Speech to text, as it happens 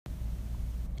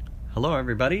Hello,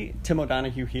 everybody. Tim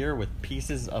O'Donohue here with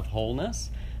Pieces of Wholeness.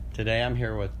 Today I'm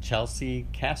here with Chelsea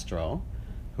Castro,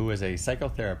 who is a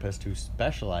psychotherapist who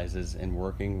specializes in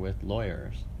working with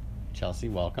lawyers. Chelsea,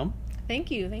 welcome.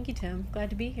 Thank you, Tim.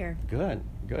 Glad to be here. Good.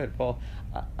 Well,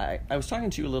 I was talking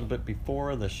to you a little bit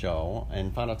before the show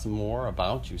and found out some more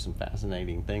about you, some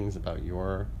fascinating things about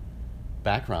your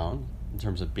background in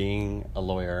terms of being a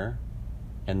lawyer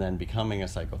and then becoming a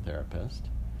psychotherapist.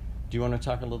 Do you want to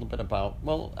talk a little bit about,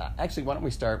 actually, why don't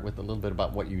we start with a little bit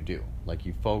about what you do? Like,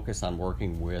 you focus on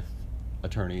working with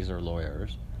attorneys or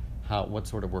lawyers. What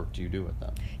sort of work do you do with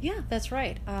them? Yeah, that's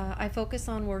right. I focus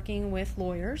on working with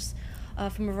lawyers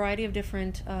from a variety of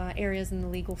different areas in the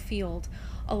legal field.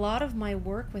 A lot of my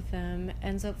work with them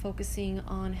ends up focusing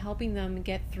on helping them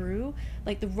get through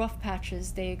like the rough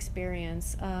patches they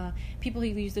experience. People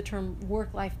use the term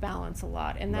work-life balance a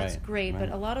lot, and that's great, but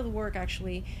a lot of the work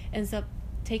actually ends up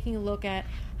taking a look at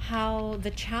how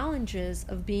the challenges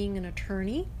of being an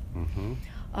attorney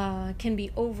can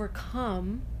be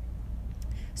overcome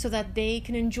so that they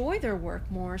can enjoy their work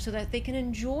more, so that they can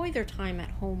enjoy their time at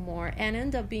home more and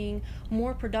end up being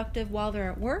more productive while they're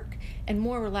at work and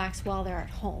more relaxed while they're at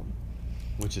home.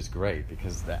 Which is great,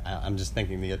 because I'm just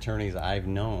thinking the attorneys I've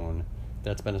known,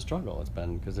 that's been a struggle. It's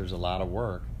been because there's a lot of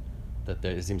work.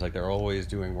 It seems like they're always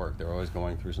doing work. They're always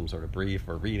going through some sort of brief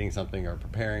or reading something or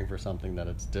preparing for something, that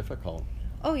it's difficult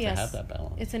to have that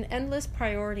balance. It's an endless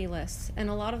priority list, and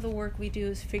a lot of the work we do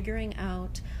is figuring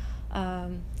out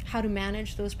how to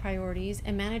manage those priorities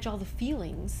and manage all the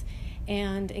feelings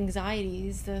and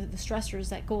anxieties, the stressors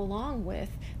that go along with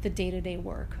the day-to-day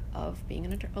work of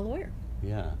being a lawyer.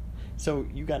 Yeah. So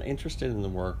you got interested in the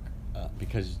work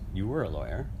because you were a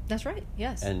lawyer. That's right,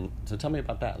 yes. And so tell me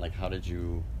about that. Like,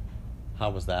 how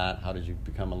was that? How did you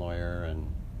become a lawyer?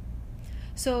 And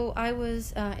so I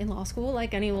was in law school,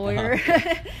 like any lawyer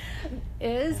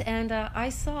is, and I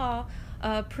saw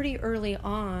pretty early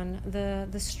on the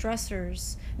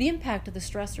stressors, the impact of the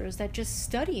stressors that just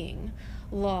studying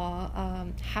law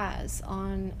has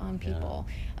on people,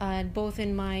 both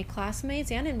in my classmates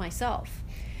and in myself.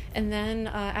 And then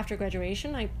after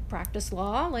graduation, I practiced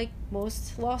law like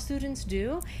most law students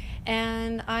do.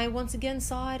 And I once again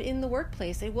saw it in the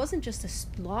workplace. It wasn't just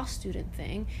a law student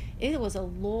thing. It was a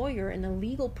lawyer and a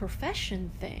legal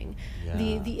profession thing.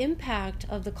 Yeah. The impact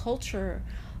of the culture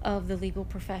of the legal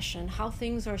profession, how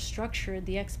things are structured,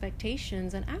 the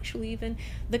expectations, and actually even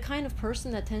the kind of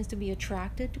person that tends to be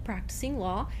attracted to practicing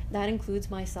law, that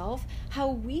includes myself, how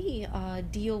we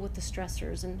deal with the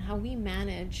stressors and how we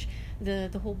manage the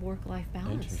whole work-life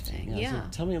balance thing. Yeah. So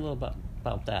tell me a little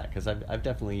about that, because I've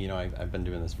definitely, I've been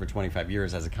doing this for 25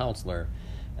 years as a counselor,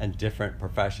 and different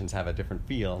professions have a different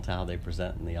feel to how they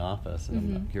present in the office.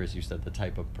 And I'm curious, you said the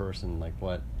type of person, like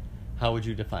how would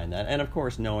you define that? And of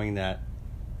course, knowing that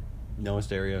no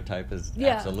stereotype is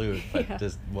absolute, but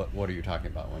just what are you talking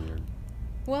about when you're...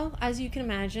 Well, as you can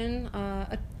imagine,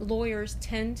 lawyers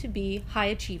tend to be high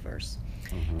achievers.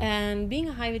 And being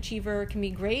a high achiever can be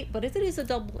great, but it is a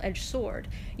double-edged sword.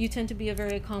 You tend to be a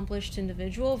very accomplished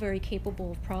individual, very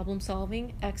capable of problem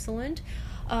solving, excellent,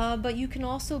 but you can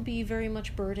also be very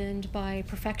much burdened by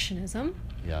perfectionism.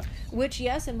 Yeah. Which,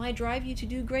 yes, it might drive you to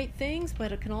do great things,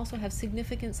 but it can also have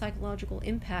significant psychological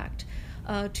impact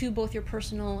to both your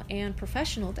personal and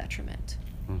professional detriment.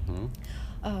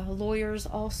 Lawyers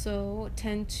also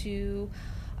tend to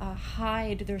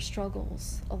hide their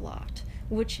struggles a lot,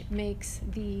 which makes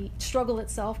the struggle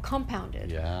itself compounded.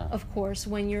 Yeah. Of course,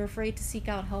 when you're afraid to seek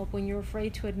out help, when you're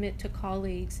afraid to admit to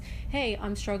colleagues, hey,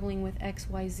 I'm struggling with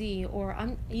XYZ, or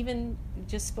I'm even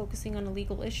just focusing on a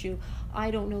legal issue, I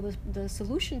don't know the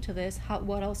solution to this,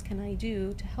 what else can I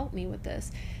do to help me with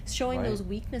this? Showing those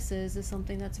weaknesses is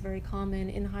something that's very common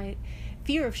in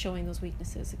fear of showing those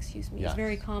weaknesses, is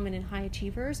very common in high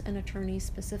achievers and attorneys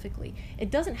specifically.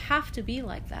 It doesn't have to be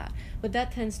like that, but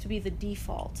that tends to be the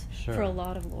default for a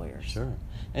lot of lawyers. Sure.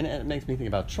 And it makes me think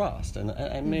about trust. And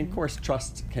I mean, of course,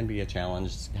 trust can be a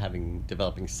challenge,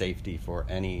 developing safety for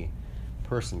any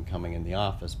person coming in the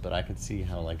office, but I could see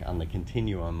how, like, on the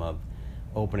continuum of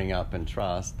opening up and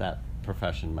trust, that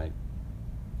profession might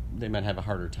have a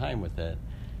harder time with it.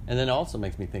 And then it also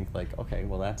makes me think, like, okay,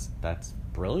 well, that's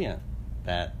brilliant,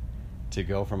 that to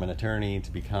go from an attorney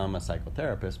to become a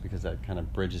psychotherapist, because that kind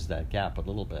of bridges that gap a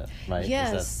little bit, right?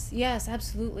 Yes,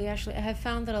 absolutely. Actually, I have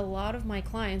found that a lot of my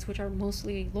clients, which are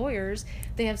mostly lawyers,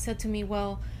 they have said to me,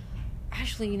 well,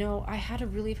 actually, I had a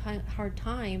really hard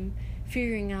time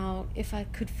figuring out if I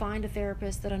could find a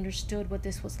therapist that understood what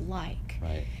this was like.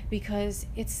 Right. Because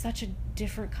it's such a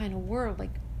different kind of world.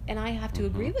 And I have to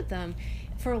agree with them.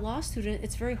 for a law student,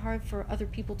 it's very hard for other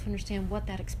people to understand what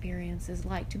that experience is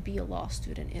like to be a law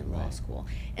student in law Right. school.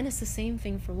 And it's the same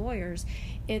thing for lawyers.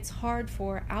 It's hard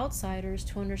for outsiders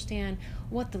to understand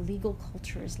what the legal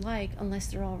culture is like unless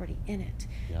they're already in it.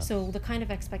 Yes. So the kind of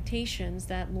expectations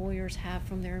that lawyers have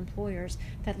from their employers,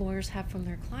 that lawyers have from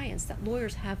their clients, that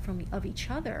lawyers have from of each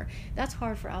other, that's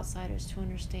hard for outsiders to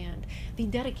understand. The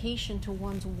dedication to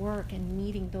one's work and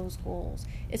meeting those goals,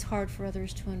 it's hard for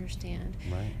others to understand.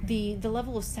 Right. The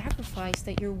level of sacrifice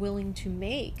that you're willing to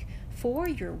make for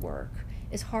your work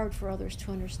is hard for others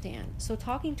to understand. So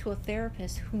talking to a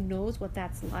therapist who knows what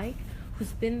that's like,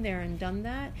 who's been there and done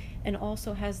that, and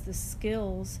also has the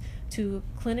skills to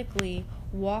clinically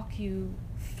walk you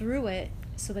through it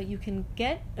so that you can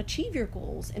achieve your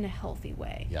goals in a healthy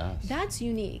way. Yes. That's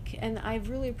unique, and I've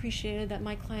really appreciated that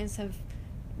my clients have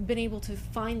been able to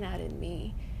find that in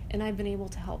me, and I've been able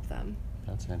to help them.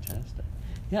 That's fantastic.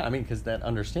 Yeah, I mean, because that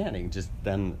understanding, just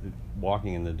then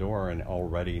walking in the door and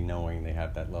already knowing they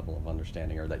have that level of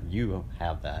understanding, or that you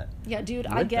have that. Yeah, dude,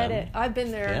 I with get them. it. I've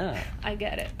been there. Yeah. I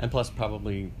get it. And plus,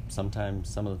 probably sometimes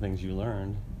some of the things you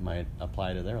learned might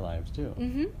apply to their lives too.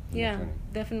 Mm-hmm. as an Yeah, attorney.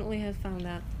 definitely have found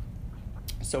that.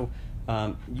 So,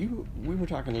 we were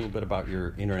talking a little bit about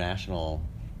your international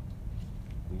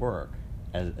work.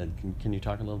 Can you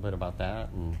talk a little bit about that?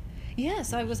 And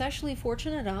Yes, I was actually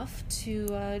fortunate enough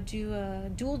to do a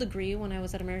dual degree when I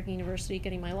was at American University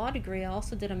getting my law degree. I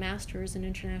also did a master's in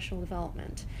international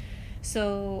development.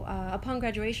 So upon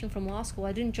graduation from law school,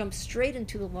 I didn't jump straight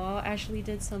into the law. I actually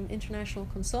did some international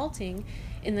consulting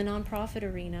in the nonprofit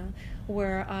arena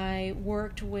where I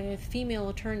worked with female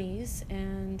attorneys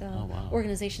and wow.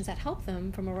 organizations that help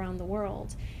them from around the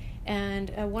world. And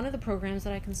one of the programs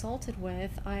that I consulted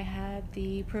with, I had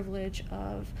the privilege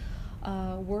of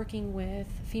working with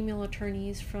female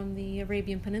attorneys from the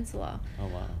Arabian Peninsula, oh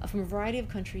wow, from a variety of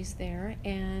countries there,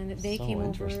 and they So came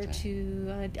over interesting.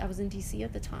 to, I was in DC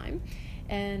at the time,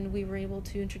 and we were able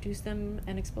to introduce them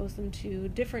and expose them to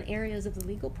different areas of the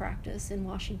legal practice in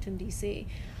Washington, DC.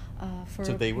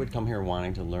 So they would come here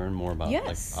wanting to learn more about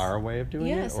Yes. like our way of doing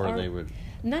Yes, it, or our- they would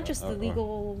not just the or-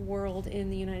 legal world in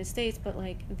the United States, but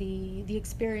like the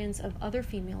experience of other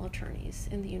female attorneys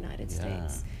in the United Yeah.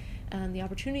 States, and the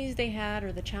opportunities they had,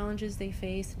 or the challenges they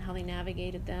faced, and how they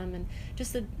navigated them, and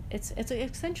just it's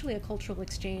essentially a cultural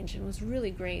exchange, and it was really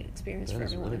great experience That for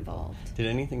is everyone really cool. involved. Did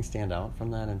anything stand out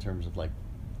from that in terms of like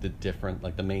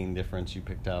the main difference you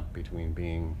picked up between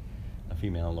being a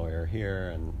female lawyer here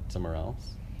and somewhere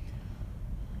else?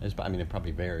 I mean, it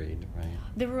probably varied, right?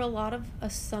 There were a lot of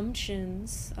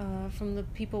assumptions from the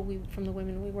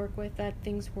women we work with, that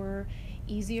things were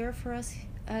easier for us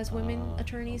as women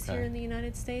attorneys okay. here in the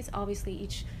United States. Obviously,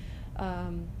 each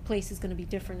place is going to be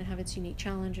different and have its unique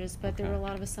challenges, but there Okay. were a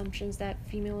lot of assumptions that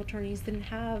female attorneys didn't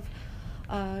have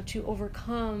to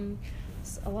overcome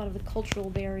a lot of the cultural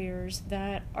barriers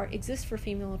that exist for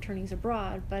female attorneys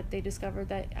abroad, but they discovered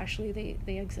that actually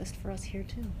they exist for us here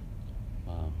too.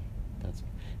 Wow,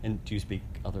 and do you speak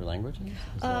other languages?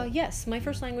 Is that- Yes, my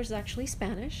first language is actually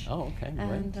Spanish. Oh, okay, great.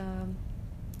 And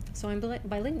so I'm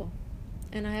bilingual,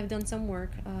 and I have done some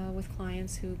work with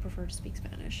clients who prefer to speak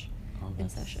Spanish in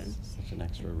that's session. Such an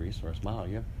extra resource. Wow,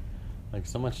 you have like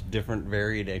so much different,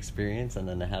 varied experience, and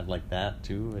then to have like that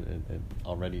too, it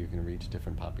already you can reach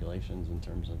different populations in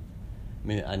terms of. I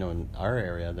mean, I know in our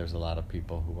area there's a lot of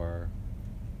people who are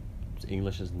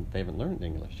English isn't, they haven't learned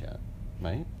English yet,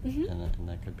 right? Mhm. And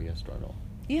that could be a struggle.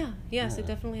 Yes, Yeah. it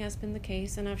definitely has been the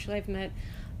case, and actually I've met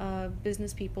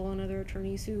business people and other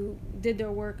attorneys who did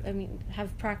their work,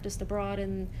 have practiced abroad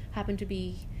and happen to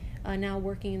be now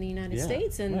working in the United Yeah,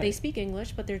 States, and they right. speak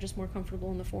English, but they're just more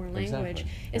comfortable in the foreign language.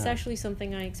 Exactly, It's yeah. actually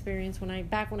something I experienced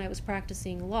back when I was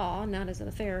practicing law, not as a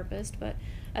therapist, but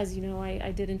as you know,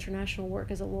 I did international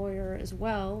work as a lawyer as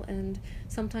well, and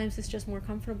sometimes it's just more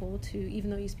comfortable to, even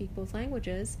though you speak both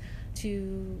languages,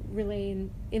 to relay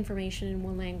information in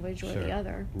one language or the Sure.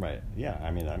 other. Right. Yeah.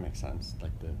 I mean, that makes sense.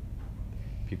 Like the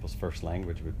people's first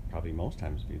language would probably most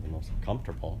times be the most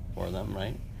comfortable for them,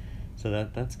 right? So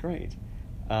that's great.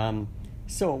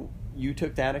 So you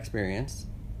took that experience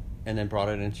and then brought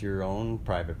it into your own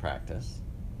private practice,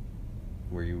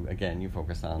 where you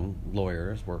focus on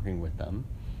lawyers, working with them.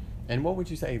 And what would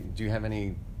you say? Do you have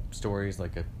any stories,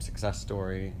 like a success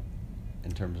story,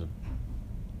 in terms of?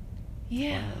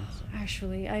 Yeah, clients?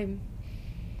 actually,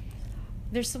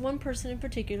 there's one person in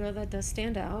particular that does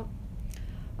stand out.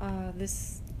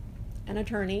 An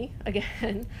attorney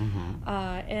again, Mhm.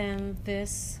 and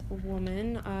this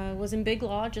woman was in big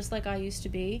law, just like I used to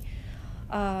be.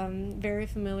 Very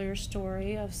familiar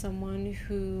story of someone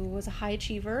who was a high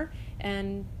achiever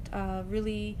and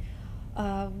really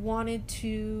wanted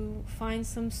to find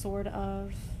some sort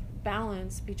of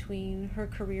balance between her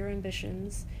career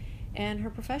ambitions and her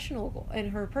personal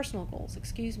goals.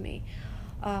 Excuse me.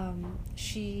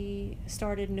 She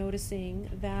started noticing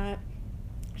that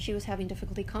she was having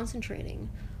difficulty concentrating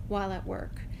while at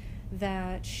work,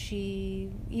 that she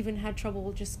even had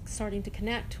trouble just starting to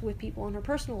connect with people in her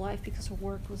personal life because her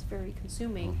work was very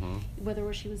consuming,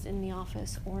 whether she was in the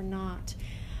office or not.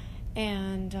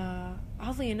 And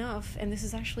oddly enough, and this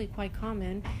is actually quite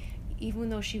common, even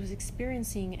though she was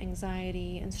experiencing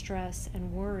anxiety and stress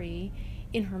and worry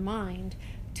in her mind,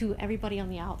 to everybody on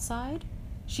the outside,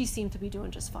 she seemed to be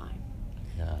doing just fine.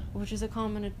 Yeah. Which is a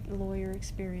common lawyer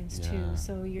experience too. Yeah.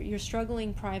 So you're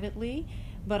struggling privately,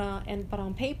 but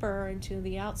on paper and to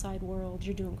the outside world,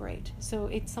 you're doing great. So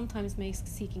it sometimes makes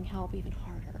seeking help even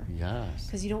harder. Yes.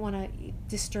 Because you don't want to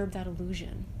disturb that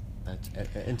illusion.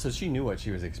 And so she knew what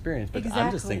she was experiencing. But Exactly.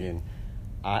 I'm just thinking,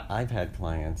 I've had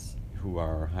clients who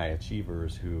are high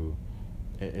achievers who,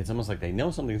 it's almost like they know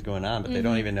something's going on, but they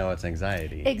don't even know it's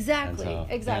anxiety. Exactly, So,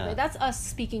 exactly. yeah. That's us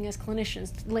speaking as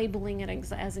clinicians, labeling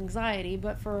it as anxiety.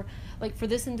 But for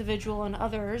this individual and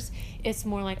others, it's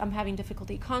more like, I'm having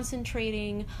difficulty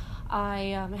concentrating, I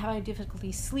am having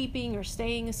difficulty sleeping or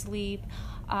staying asleep.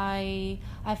 I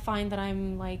find that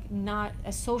I'm like not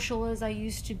as social as I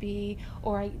used to be,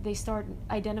 or they start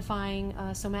identifying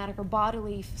somatic or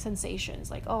bodily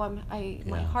sensations, like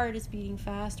my heart is beating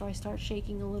fast, or I start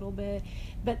shaking a little bit.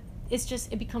 But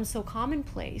it becomes so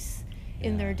commonplace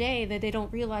in their day that they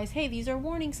don't realize, hey, these are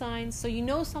warning signs. So you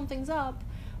know something's up,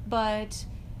 but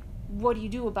what do you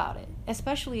do about it?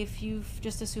 Especially if you've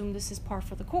just assumed this is par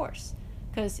for the course,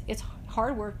 because it's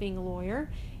hard work being a lawyer.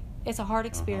 It's a hard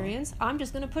experience. I'm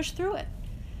just going to push through it.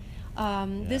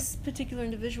 This particular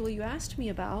individual you asked me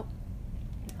about,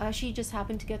 she just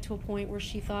happened to get to a point where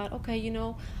she thought, okay,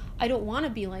 I don't want to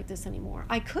be like this anymore.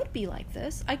 I could be like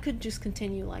this. I could just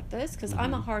continue like this because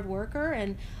I'm a hard worker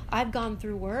and I've gone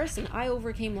through worse and I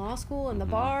overcame law school and the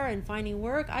bar and finding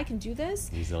work. I can do this.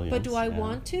 Resilience, but do I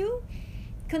want to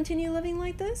continue living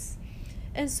like this?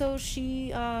 And so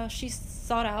she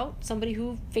sought out somebody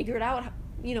who figured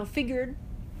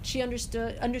she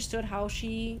understood how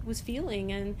she was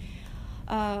feeling. And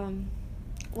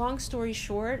long story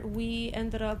short, we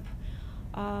ended up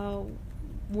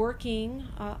working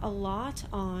a lot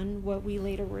on what we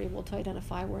later were able to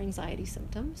identify were anxiety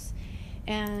symptoms,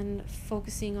 and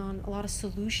focusing on a lot of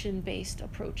solution-based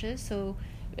approaches. So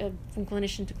from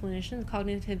clinician to clinician,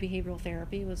 cognitive behavioral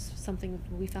therapy was something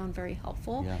we found very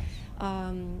helpful. Yes.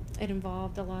 It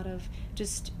involved a lot of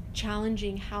just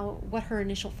challenging what her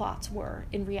initial thoughts were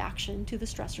in reaction to the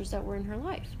stressors that were in her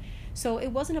life. So it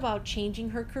wasn't about changing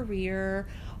her career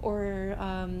or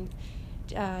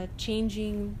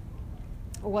changing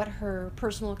what her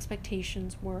personal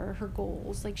expectations were, her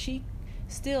goals. Like, she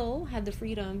still had the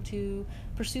freedom to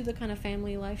pursue the kind of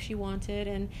family life she wanted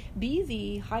and be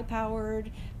the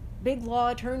high-powered big law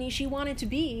attorney she wanted to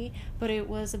be, but it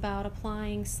was about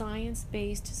applying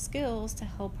science-based skills to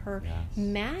help her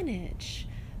manage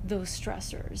those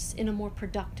stressors in a more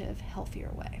productive, healthier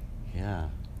way. Yeah.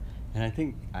 And I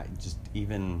think just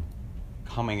even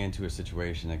coming into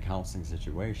a counseling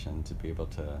situation, to be able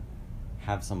to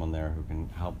have someone there who can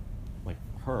help, like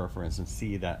her, for instance,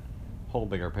 see that whole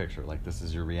bigger picture, like this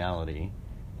is your reality,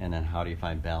 and then how do you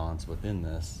find balance within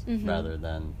this, rather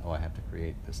than, I have to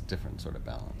create this different sort of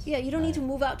balance. Yeah, you don't need to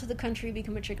move out to the country,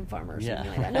 become a chicken farmer or something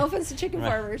like that. No offense to chicken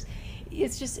farmers.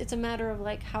 It's a matter of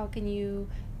like, how can you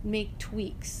make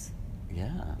tweaks? Yeah.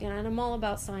 And I'm all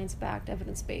about science-backed,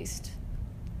 evidence-based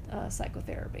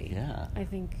psychotherapy. Yeah. I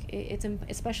think it's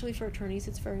especially for attorneys,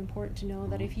 it's very important to know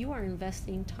that if you are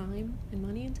investing time and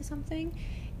money into something,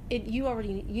 you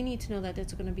need to know that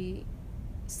it's going to be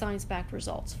science-backed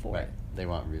results for it. They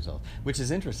want results, which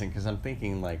is interesting because I'm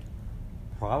thinking, like,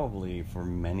 probably for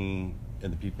many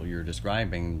of the people you're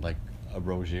describing, like a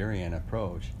Rogerian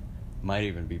approach might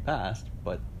even be best,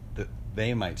 but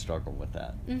they might struggle with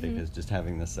that because just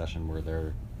having this session where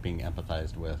they're being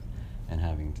empathized with and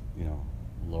having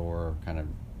lower kind of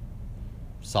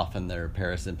soften their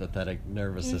parasympathetic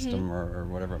nervous system or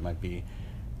whatever it might be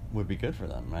would be good for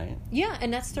them, right? Yeah,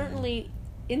 and that's certainly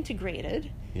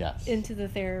integrated into the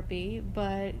therapy,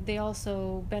 but they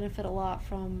also benefit a lot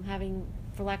from having,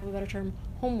 for lack of a better term,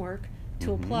 homework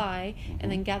to apply and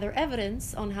then gather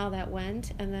evidence on how that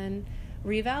went and then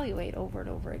reevaluate over and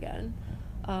over again.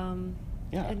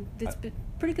 And it's been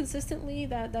pretty consistently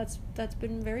that's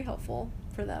been very helpful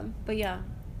for them. But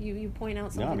you point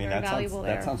out something very valuable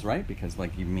there. That sounds right, because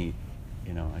like you meet,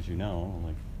 as you know,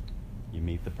 like you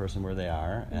meet the person where they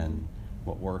are, and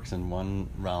what works in one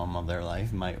realm of their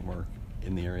life might work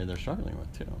in the area they're struggling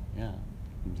with too. Yeah,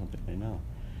 something they know.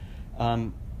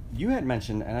 You had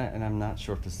mentioned, and I'm not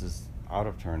sure if this is out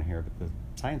of turn here, but the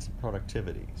science of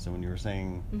productivity. So when you were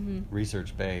saying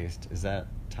research-based, is that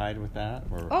tied with that?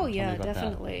 Or oh yeah,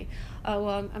 definitely.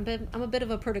 Well, I'm a bit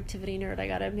of a productivity nerd. I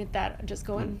gotta admit that. Just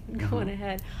going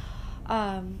ahead.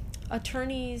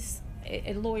 Attorneys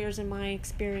and lawyers, in my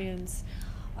experience,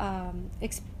 have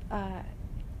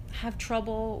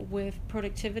trouble with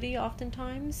productivity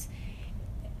oftentimes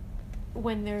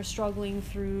when they're struggling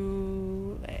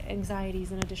through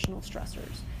anxieties and additional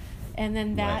stressors. And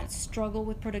then that struggle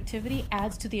with productivity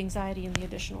adds to the anxiety and the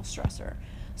additional stressor.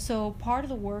 So part of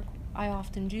the work I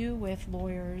often do with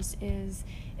lawyers is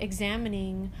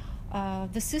examining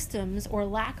the systems or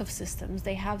lack of systems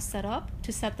they have set up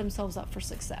to set themselves up for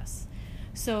success.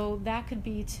 So that could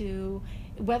be to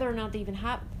whether or not they even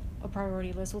have a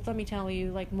priority list. Well, let me tell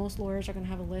you, like, most lawyers are going to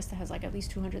have a list that has like at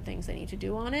least 200 things they need to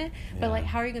do on it. But like,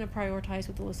 how are you going to prioritize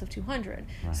with a list of 200?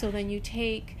 Right. So then you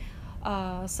take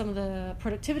some of the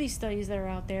productivity studies that are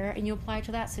out there and you apply it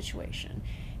to that situation.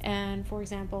 And for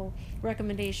example,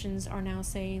 recommendations are now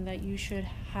saying that you should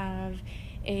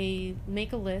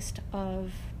make a list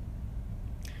of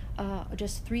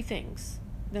just 3 things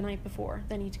the night before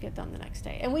that need to get done the next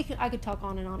day. And I could talk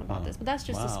on and on about this, but that's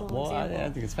just a small example. I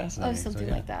think it's fascinating. Of something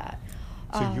like that.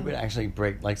 So you would actually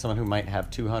break, like someone who might have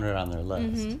 200 on their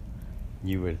list,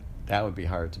 that would be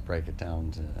hard to break it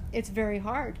down to. It's very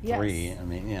hard. 3. Yes. I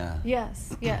mean, yeah.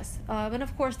 Yes. And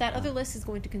of course, that other list is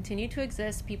going to continue to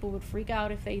exist. People would freak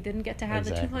out if they didn't get to have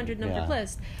the 200 numbered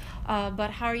list.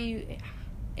 But how are you?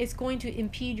 It's going to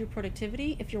impede your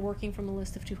productivity if you're working from a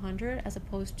list of 200, as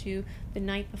opposed to the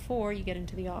night before you get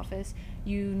into the office,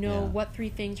 you know what 3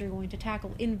 things you're going to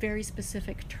tackle in very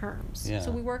specific terms. Yeah.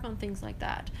 So we work on things like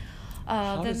that.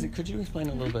 Could you explain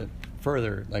a little bit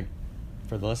further, like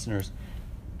for the listeners,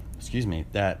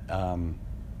 that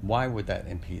why would that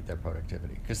impede their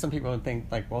productivity? Because some people would think,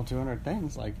 like, well, 200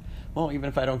 things, like, well, even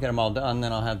if I don't get them all done,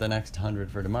 then I'll have the next 100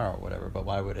 for tomorrow or whatever. But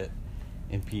why would it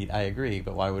impede? I agree,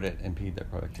 but why would it impede their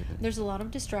productivity? There's a lot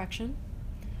of distraction.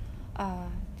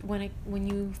 When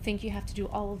you think you have to do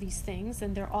all of these things,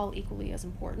 and they're all equally as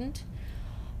important.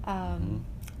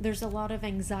 There's a lot of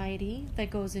anxiety that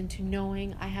goes into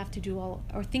knowing I have to do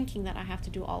or thinking that I have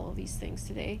to do all of these things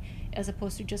today, as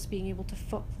opposed to just being able to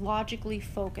logically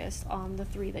focus on the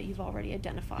 3 that you've already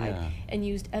identified and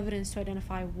used evidence to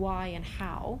identify why and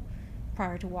how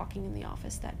prior to walking in the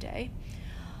office that day.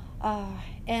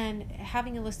 And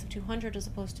having a list of 200 as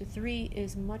opposed to 3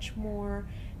 is much more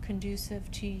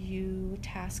conducive to you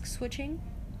task switching,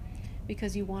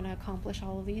 because you want to accomplish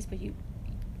all of these, but you're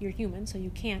human, so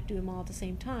you can't do them all at the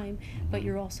same time, but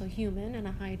you're also human and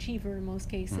a high achiever in most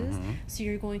cases, so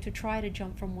you're going to try to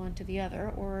jump from one to the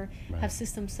other, or have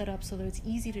systems set up so that it's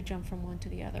easy to jump from one to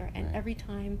the other. And every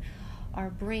time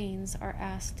our brains are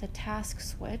asked to task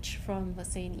switch from,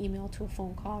 let's say, an email to a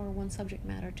phone call or one subject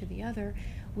matter to the other,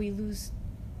 we lose,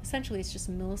 essentially it's just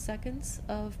milliseconds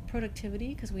of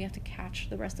productivity, because we have to catch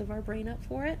the rest of our brain up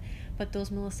for it, but those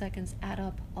milliseconds add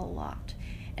up a lot.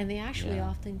 And they actually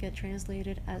often get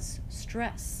translated as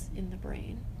stress in the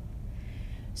brain.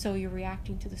 So you're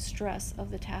reacting to the stress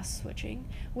of the task switching,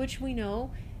 which we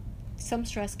know some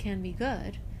stress can be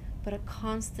good, but a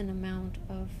constant amount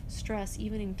of stress,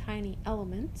 even in tiny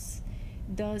elements,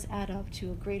 does add up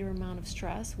to a greater amount of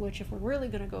stress, which, if we're really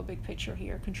going to go big picture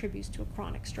here, contributes to a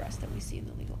chronic stress that we see in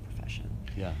the legal profession.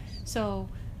 Yeah. So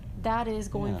that is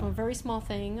going from a very small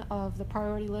thing of the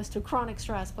priority list to chronic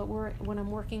stress. But when I'm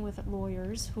working with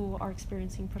lawyers who are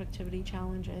experiencing productivity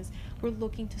challenges, we're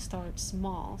looking to start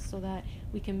small so that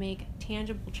we can make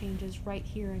tangible changes right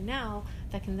here and now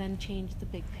that can then change the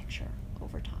big picture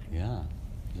over time. Yeah,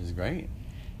 this is great.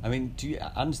 I mean,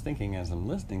 I'm just thinking as I'm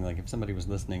listening, like if somebody was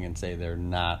listening and say they're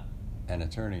not an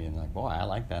attorney and like, boy, I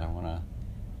like that, I want to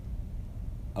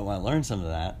learn some of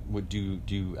that. Do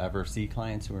you ever see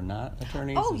clients who are not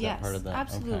attorneys? Oh, is yes, that part of that?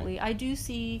 absolutely. Okay. I do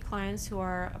see clients who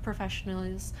are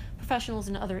professionals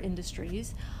in other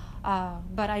industries,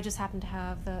 but I just happen to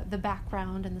have the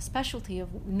background and the specialty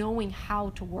of knowing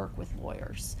how to work with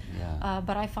lawyers. Yeah.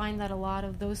 But I find that a lot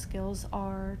of those skills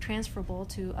are transferable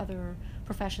to other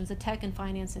professions, the tech and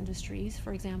finance industries,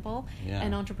 for example,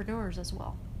 and entrepreneurs as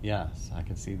well. Yes, I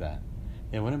can see that.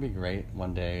 Yeah, wouldn't it be great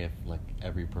one day if like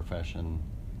every profession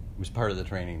was part of the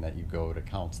training that you go to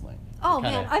counseling? Oh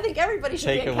man, I think everybody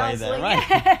should be in counseling.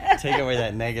 Take away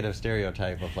that negative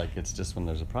stereotype of like it's just when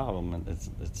there's a problem, and it's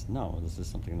no, this is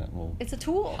something that will it's a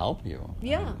tool help you.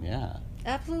 Yeah, I mean, yeah,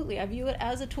 absolutely. I view it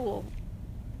as a tool.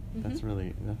 That's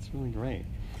really great.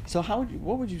 So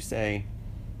what would you say?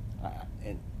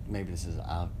 And maybe this is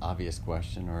an obvious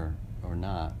question, or or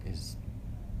not is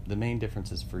the main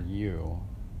differences for you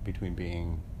between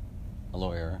being a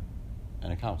lawyer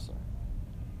and a counselor?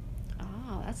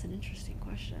 Ah, that's an interesting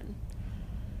question.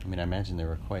 I mean, I imagine they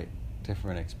were quite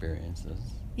different experiences.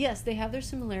 Yes, they have their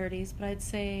similarities, but I'd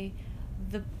say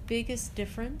the biggest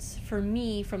difference for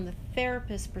me from the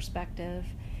therapist perspective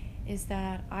is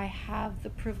that I have the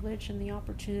privilege and the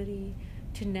opportunity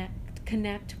to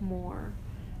connect more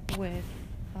with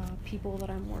people that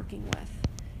I'm working with.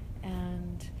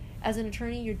 And as an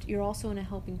attorney, you're also in a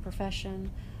helping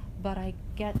profession, but I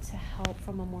get to help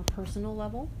from a more personal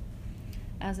level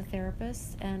as a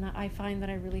therapist, and I find that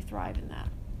I really thrive in that.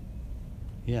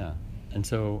 Yeah. And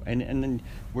so, and then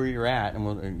where you're at,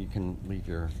 and you can leave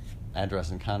your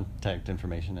address and contact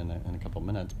information in a couple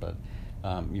minutes, but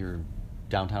you're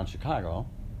downtown Chicago,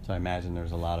 so I imagine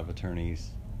there's a lot of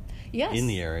attorneys in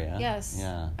the area. Yes.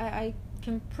 Yeah. I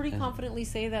can pretty confidently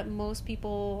say that most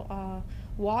people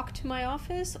walk to my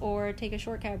office or take a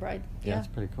short cab ride. Yeah, that's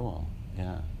pretty cool.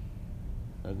 Yeah.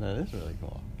 That is really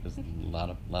cool, because a lot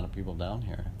of people down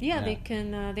here. Yeah, they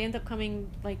can. They end up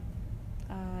coming like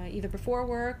either before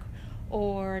work,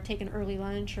 or take an early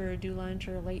lunch, or do lunch,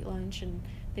 or a late lunch, and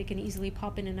they can easily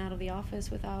pop in and out of the office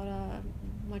without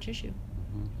much issue.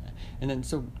 Mm-hmm. And then,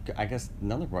 so I guess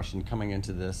another question coming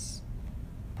into this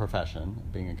profession,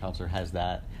 being a counselor, has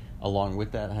that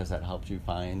helped you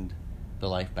find the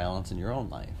life balance in your own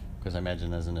life? Because I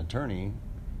imagine as an attorney,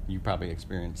 you probably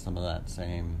experienced some of that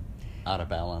same out of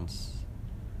balance.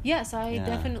 Yes, I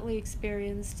definitely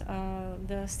experienced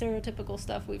the stereotypical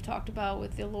stuff we've talked about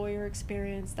with the lawyer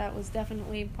experience. That was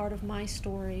definitely part of my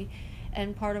story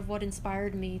and part of what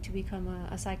inspired me to become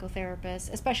a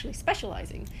psychotherapist, especially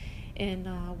specializing in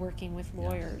working with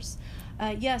lawyers.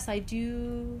 Yes, I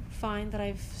do find that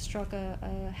I've struck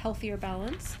a healthier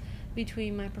balance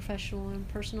between my professional and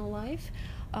personal life.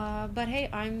 But hey,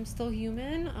 I'm still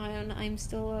human, and I'm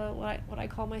still what I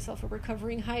call myself a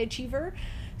recovering high achiever.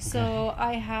 So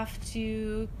I have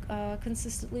to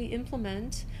consistently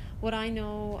implement what I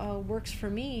know works for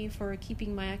me for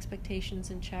keeping my expectations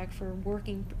in check, for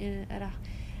working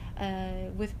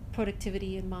with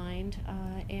productivity in mind,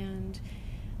 and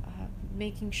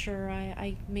making sure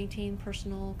I maintain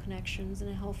personal connections in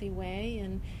a healthy way,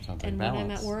 and when I'm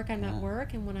at work, I'm at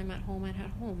work, and when I'm at home, I'm at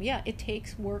home. Yeah, it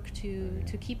takes work to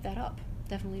keep that up.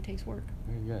 Definitely takes work.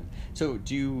 Very good. So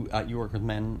do you work with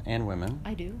men and women?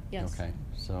 I do, yes. Okay.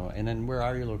 So, and then where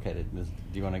are you located? Do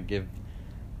you want to give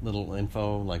little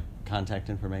info, like contact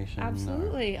information?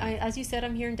 Absolutely. As you said,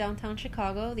 I'm here in downtown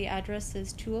Chicago. The address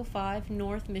is 205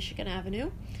 North Michigan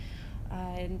Avenue.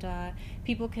 And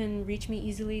people can reach me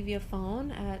easily via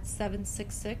phone at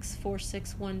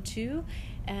 766-4612.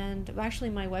 And actually,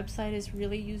 my website is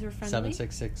really user-friendly.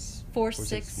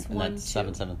 766-4612.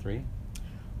 773?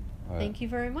 Thank you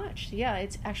very much. Yeah,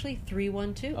 it's actually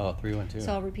 312. Oh, 312.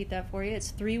 So I'll repeat that for you.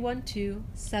 It's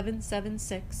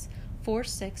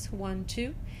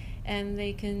 312-776-4612. And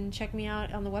they can check me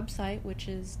out on the website, which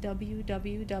is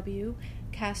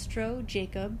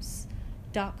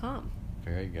www.castrojacobs.com.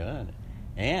 Very good.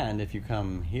 And if you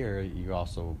come here, you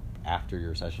also, after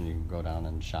your session, you can go down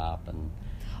and shop and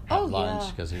have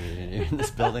lunch, because in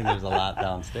this building there's a lot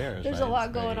downstairs. There's a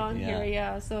lot going on here,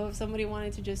 yeah. So if somebody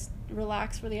wanted to just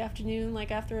relax for the afternoon,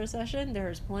 like after a session,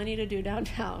 there's plenty to do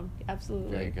downtown.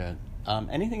 Absolutely. Very good.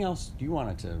 Anything else you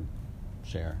wanted to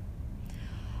share?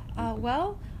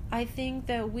 Well, I think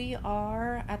that we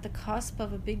are at the cusp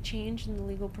of a big change in the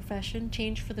legal profession,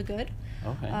 change for the good.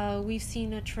 Okay. We've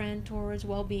seen a trend towards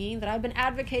well-being that I've been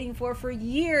advocating for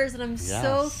years, and I'm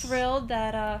so thrilled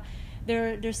that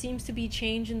there seems to be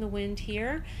change in the wind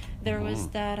here. There was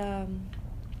that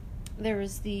there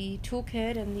was the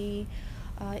toolkit and the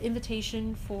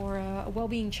invitation for a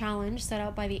well-being challenge set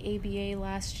out by the ABA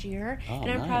last year, and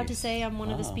I'm proud to say I'm one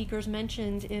of the speakers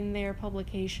mentioned in their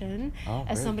publication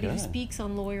as somebody who speaks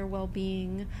on lawyer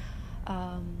well-being,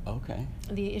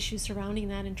 the issues surrounding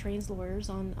that, and trains lawyers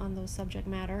on those subject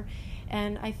matter.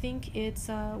 And I think it's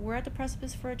we're at the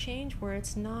precipice for a change where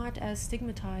it's not as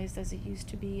stigmatized as it used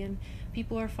to be, and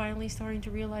people are finally starting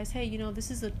to realize, hey, this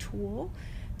is a tool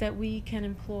that we can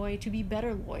employ to be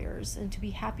better lawyers and to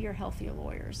be happier, healthier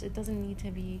lawyers. It doesn't need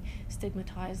to be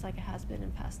stigmatized like it has been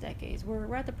in past decades.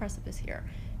 We're at the precipice here,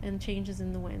 and change is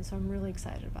in the wind, so I'm really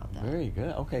excited about that. Very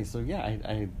good. Okay, so yeah,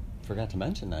 I forgot to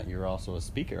mention that you're also a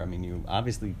speaker. I mean, you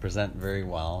obviously present very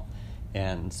well,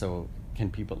 and so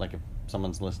can people, like if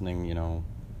someone's listening,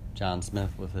 John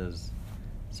Smith with his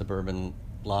suburban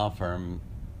law firm,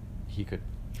 he could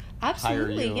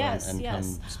absolutely hire you yes, and come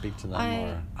speak to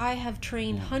them? I have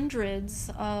trained hundreds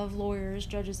of lawyers,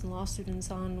 judges, and law students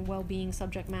on well-being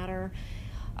subject matter.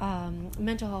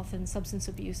 mental health and substance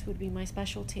abuse would be my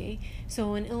specialty.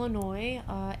 So in Illinois,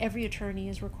 every attorney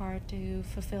is required to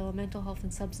fulfill a mental health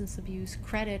and substance abuse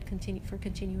credit for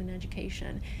continuing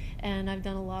education. And I've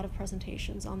done a lot of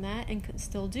presentations on that and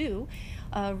still do.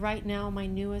 Right now, my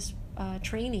newest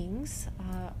trainings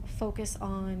focus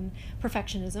on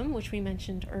perfectionism, which we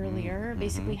mentioned earlier,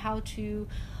 basically how to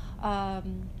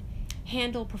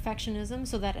handle perfectionism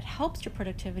so that it helps your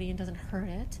productivity and doesn't hurt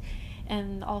it.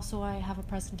 And also I have a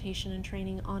presentation and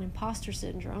training on imposter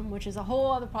syndrome, which is a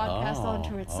whole other podcast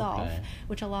unto itself,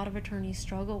 which a lot of attorneys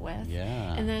struggle with.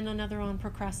 Yeah. And then another on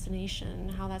procrastination,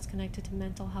 how that's connected to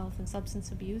mental health and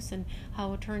substance abuse, and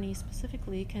how attorneys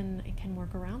specifically can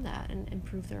work around that and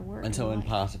improve their work. And so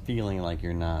feeling like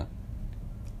you're not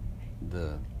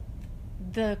the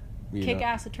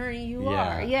kick-ass attorney you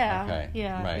are. Yeah. Okay.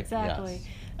 Yeah, right. Exactly. Yes.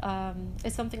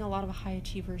 It's something a lot of high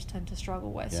achievers tend to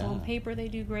struggle with. So on paper they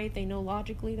do great. They know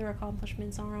logically their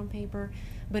accomplishments are on paper,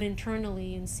 but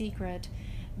internally, in secret,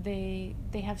 they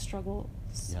have struggle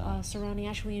surrounding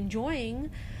actually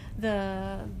enjoying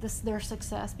their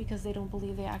success because they don't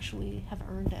believe they actually have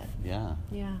earned it. Yeah.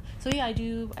 Yeah. So I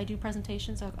do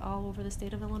presentations all over the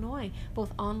state of Illinois,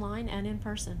 both online and in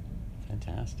person.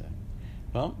 Fantastic.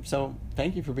 Well, so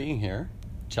thank you for being here,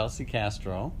 Chelsea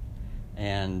Castro.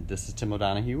 And this is Tim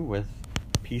O'Donohue with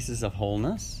Pieces of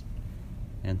Wholeness.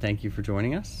 And thank you for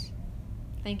joining us.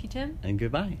 Thank you, Tim. And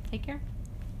goodbye. Take care.